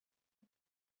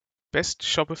Best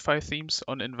Shopify themes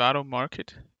on Envato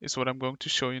Market is what I'm going to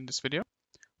show you in this video.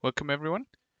 Welcome everyone.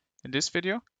 In this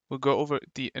video, we'll go over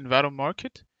the Envato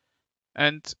Market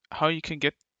and how you can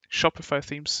get Shopify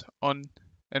themes on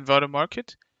Envato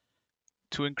Market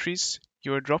to increase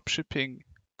your dropshipping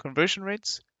conversion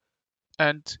rates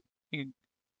and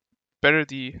better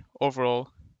the overall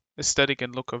aesthetic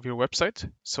and look of your website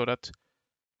so that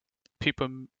people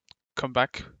come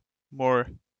back more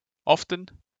often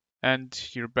and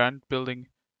your brand building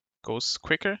goes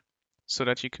quicker so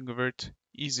that you can convert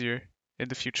easier in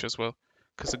the future as well,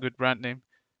 because a good brand name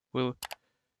will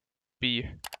be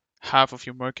half of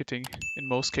your marketing in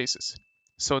most cases.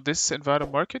 So this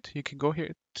Envato Market, you can go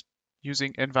here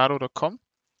using envato.com.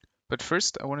 But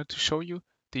first, I wanted to show you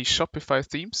the Shopify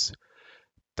themes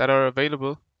that are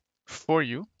available for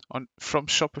you from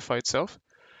Shopify itself.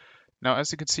 Now,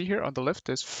 as you can see here on the left,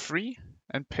 there's free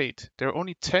and paid. There are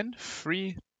only 10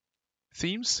 free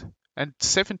themes and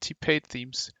 70 paid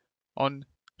themes on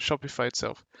Shopify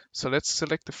itself. So let's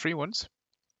select the free ones.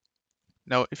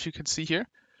 Now, if you can see here,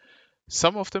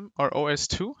 some of them are OS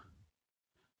 2.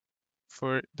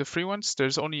 For the free ones,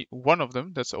 there's only one of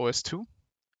them that's OS 2.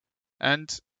 And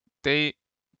they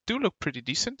do look pretty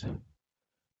decent,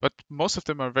 but most of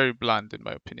them are very bland in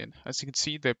my opinion. As you can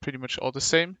see, they're pretty much all the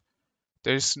same.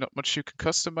 There's not much you can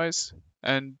customize,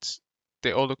 and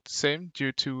they all look the same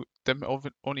due to them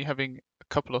only having a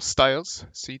couple of styles.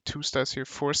 See, 2 styles here,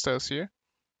 4 styles here.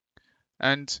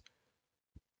 And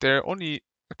there are only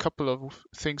a couple of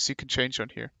things you can change on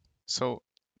here. So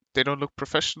they don't look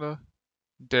professional.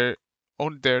 They're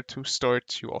only there to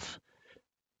start you off.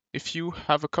 If you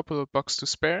have a couple of bucks to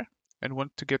spare and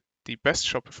want to get the best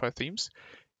Shopify themes,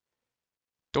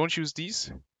 don't use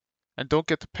these and don't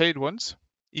get the paid ones,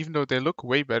 even though they look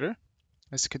way better.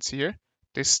 As you can see here,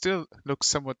 they still look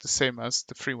somewhat the same as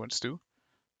the free ones do.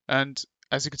 And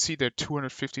as you can see, they're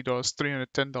 $250,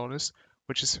 $310,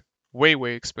 which is way,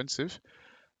 way expensive.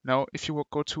 Now, if you will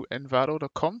go to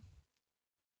envato.com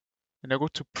and now go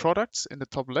to products in the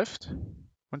top left,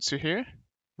 once you're here,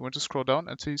 you want to scroll down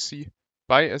until you see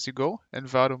buy as you go,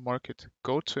 Envato Market.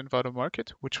 Go to Envato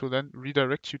Market, which will then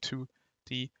redirect you to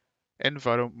the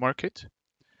Envato Market.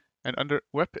 And under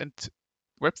web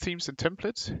themes and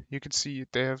templates, you can see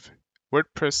they have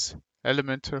WordPress,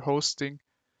 Elementor hosting,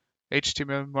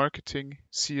 HTML marketing,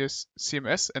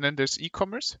 CMS, and then there's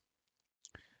e-commerce.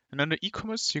 And under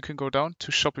e-commerce, you can go down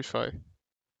to Shopify.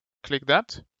 Click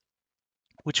that,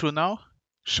 which will now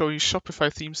show you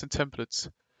Shopify themes and templates.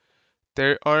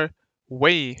 There are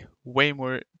way, way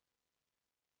more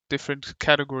different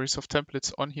categories of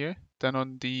templates on here than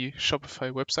on the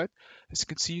Shopify website. As you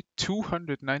can see,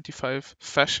 295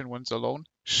 fashion ones alone,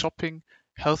 shopping,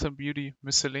 health and beauty,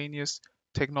 miscellaneous,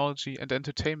 technology, and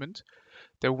entertainment.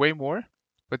 There are way more,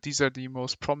 but these are the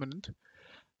most prominent.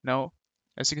 Now,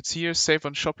 as you can see here, save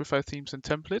on Shopify themes and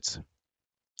templates.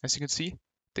 As you can see,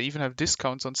 they even have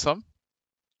discounts on some.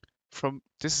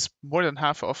 This is more than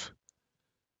half off.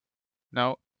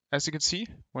 Now, as you can see,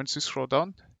 once you scroll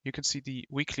down, you can see the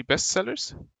weekly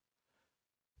bestsellers,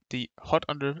 the hot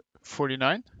under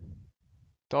 $49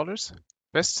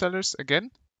 bestsellers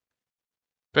again,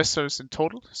 bestsellers in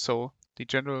total, so the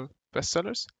general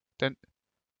bestsellers, then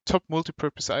top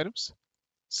multi-purpose items.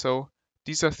 So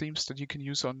these are themes that you can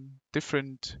use on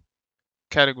different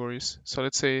categories. So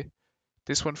let's say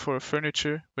this one for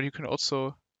furniture, but you can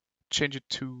also change it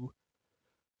to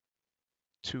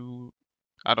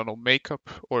I don't know, makeup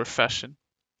or fashion.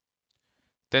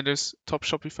 Then there's top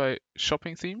Shopify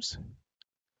shopping themes.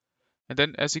 And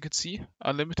then, as you can see,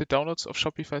 unlimited downloads of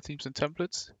Shopify themes and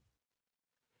templates.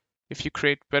 If you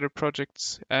create better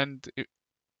projects and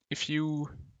if you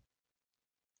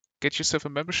get yourself a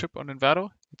membership on Envato,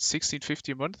 it's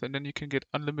 $16.50 a month, and then you can get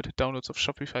unlimited downloads of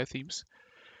Shopify themes,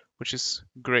 which is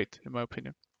great in my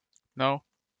opinion. Now,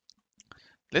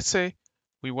 let's say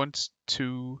we want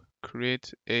to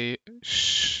create a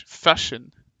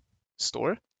fashion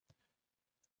store.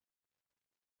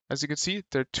 As you can see,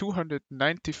 there are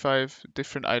 295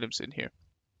 different items in here.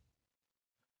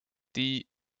 The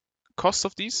cost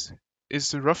of these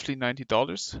is roughly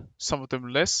 $90, some of them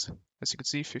less, as you can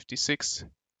see, $56,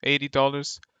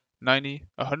 $80, $90,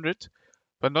 $100,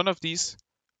 but none of these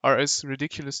are as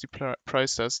ridiculously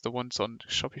priced as the ones on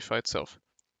Shopify itself.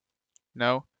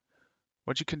 Now,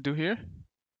 what you can do here,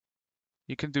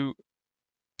 you can do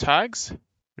tags,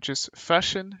 which is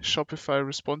fashion, Shopify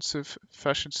responsive,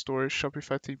 fashion store,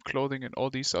 Shopify themed clothing, and all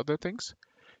these other things.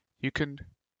 You can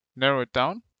narrow it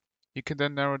down. You can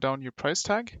then narrow down your price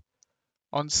tag.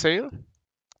 On sale,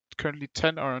 currently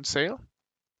 10 are on sale.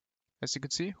 As you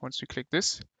can see, once we click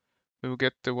this, we will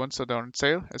get the ones that are on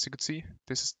sale. As you can see,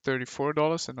 this is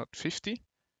 $34 and not 50.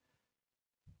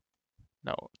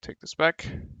 Now take this back.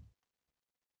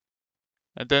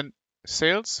 And then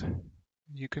sales,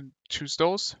 you can choose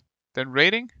those. Then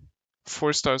rating,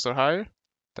 4 stars or higher.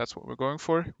 That's what we're going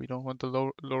for. We don't want the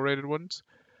low rated ones.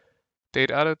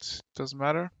 Date added, doesn't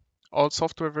matter. All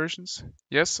software versions,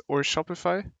 yes, or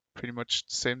Shopify, pretty much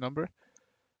the same number.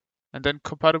 And then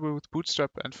compatible with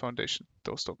Bootstrap and Foundation.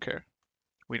 Those don't care.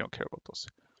 We don't care about those.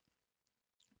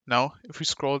 Now, if we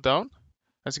scroll down,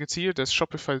 as you can see here, there's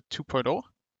Shopify 2.0.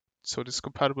 So this is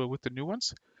compatible with the new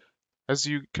ones. As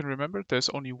you can remember, there's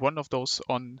only one of those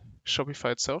on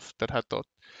Shopify itself that had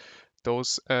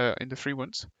those in the free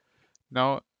ones.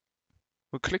 Now,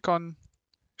 we'll click on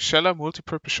Shella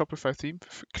multi-purpose Shopify theme,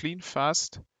 clean,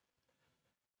 fast.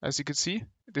 As you can see,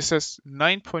 this has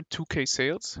 9.2k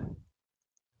sales,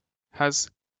 has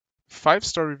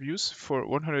 5-star reviews for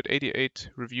 188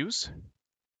 reviews.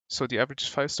 So the average is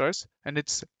 5 stars, and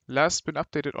it's last been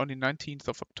updated on the 19th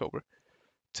of October.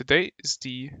 Today is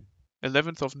the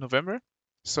 11th of November,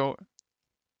 so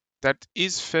that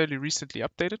is fairly recently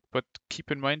updated, but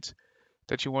keep in mind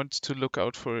that you want to look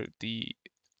out for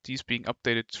these being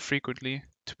updated frequently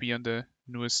to be on the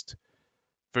newest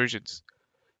versions.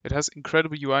 It has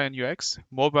incredible UI and UX,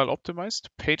 mobile optimized,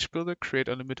 page builder, create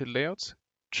unlimited layouts,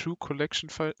 true collection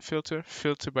filter,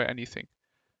 filter by anything.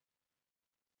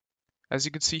 As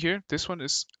you can see here, this one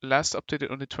is last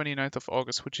updated on the 29th of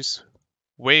August, which is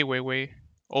way, way, way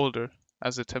older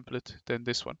as a template than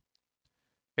this one.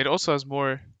 It also has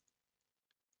more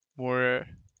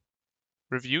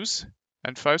reviews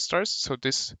and 5 stars, so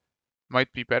this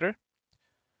might be better.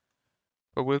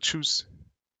 But we'll choose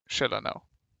Shella now.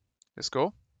 Let's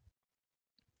go.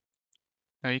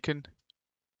 Now you can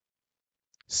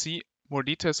see more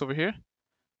details over here.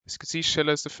 As you can see,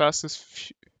 Shella is the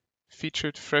fastest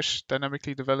featured, fresh,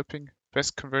 dynamically developing,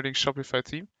 best converting Shopify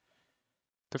theme.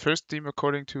 The first theme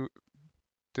according to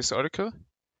this article.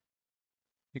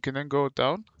 You can then go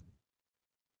down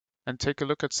and take a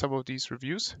look at some of these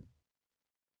reviews.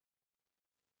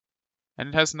 And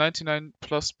it has 99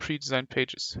 plus pre-designed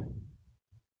pages,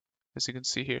 as you can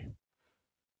see here.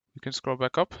 You can scroll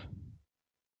back up.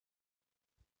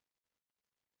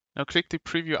 Now click the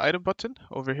preview item button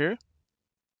over here.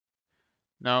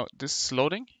 Now this is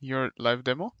loading your live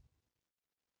demo.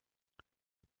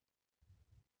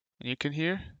 And you can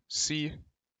here see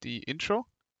the intro.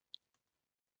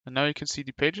 And now you can see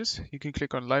the pages. You can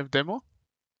click on live demo.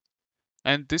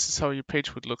 And this is how your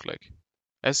page would look like.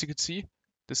 As you can see,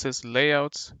 this says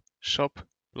layouts, shop,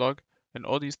 blog, and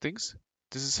all these things.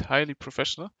 This is highly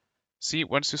professional. See,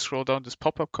 once you scroll down, this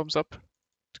pop-up comes up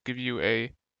to give you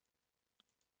a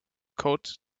code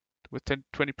with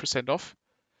 20% off.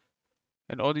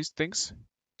 And all these things,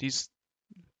 these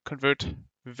convert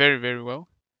very, very well.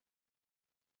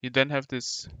 You then have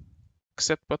this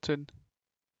accept button.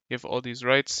 You have all these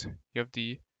rights. You have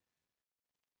the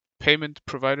payment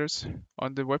providers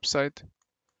on the website.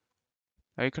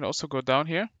 Now you can also go down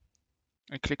here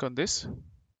and click on this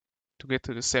to get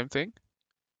to the same thing.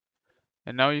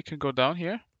 And now you can go down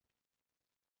here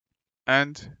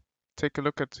and take a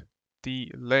look at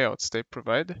the layouts they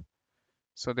provide.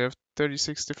 So they have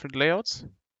 36 different layouts,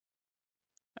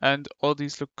 and all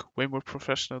these look way more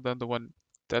professional than the one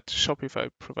that Shopify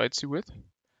provides you with.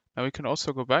 Now we can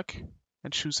also go back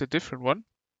and choose a different one.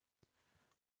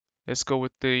 Let's go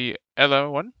with the Ella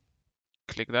one.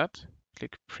 Click that,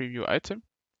 click preview item.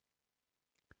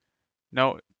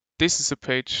 Now this is a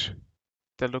page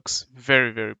that looks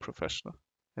very, very professional.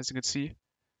 As you can see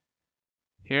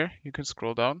here, you can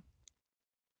scroll down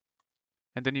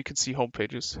and then you can see home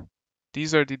pages.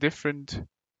 These are the different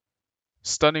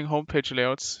stunning homepage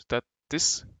layouts that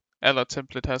this Ella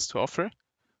template has to offer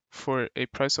for a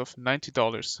price of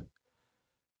 $90.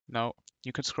 Now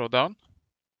you can scroll down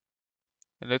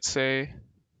and let's say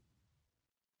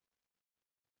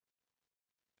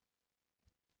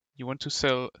you want to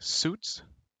sell suits.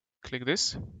 Click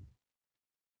this.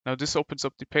 Now this opens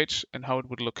up the page and how it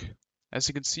would look. As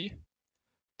you can see,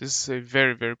 this is a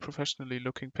very, very professionally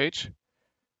looking page.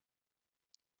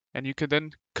 And you can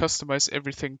then customize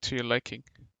everything to your liking.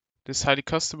 This is highly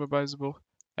customizable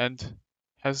and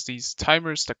has these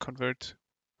timers that convert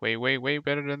way, way, way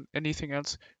better than anything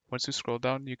else. Once you scroll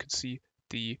down, you can see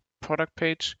the product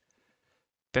page,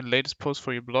 then latest posts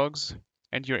for your blogs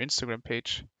and your Instagram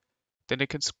page. Then you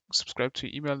can subscribe to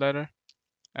your email letter,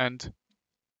 and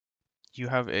you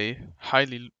have a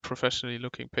highly professionally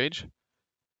looking page.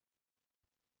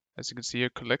 As you can see here,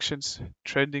 collections,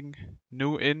 trending,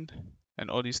 new in, and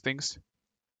all these things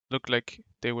look like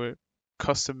they were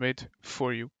custom made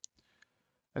for you.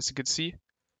 As you can see,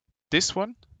 this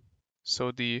one,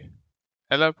 so the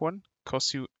LAB one,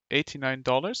 costs you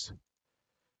 $89.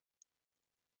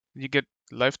 You get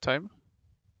lifetime,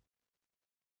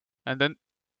 and then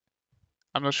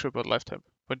I'm not sure about lifetime,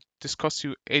 but this costs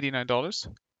you $89.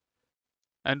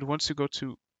 And once you go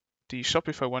to the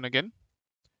Shopify one again,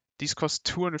 these cost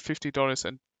 $250,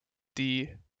 and the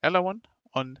Ella one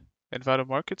on Envato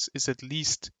Markets is at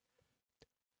least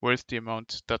worth the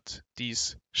amount that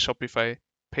these Shopify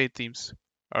paid themes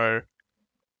are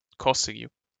costing you.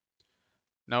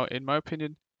 Now, in my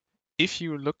opinion, if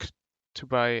you look to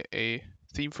buy a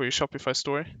theme for your Shopify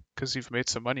store because you've made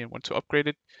some money and want to upgrade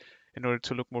it in order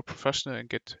to look more professional and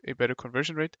get a better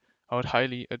conversion rate, I would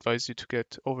highly advise you to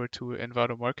get over to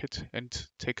Envato Market and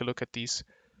take a look at these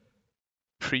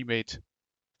pre-made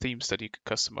themes that you can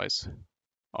customize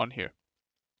on here.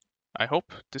 I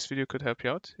hope this video could help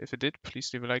you out. If it did,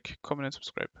 please leave a like, comment, and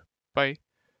subscribe. Bye.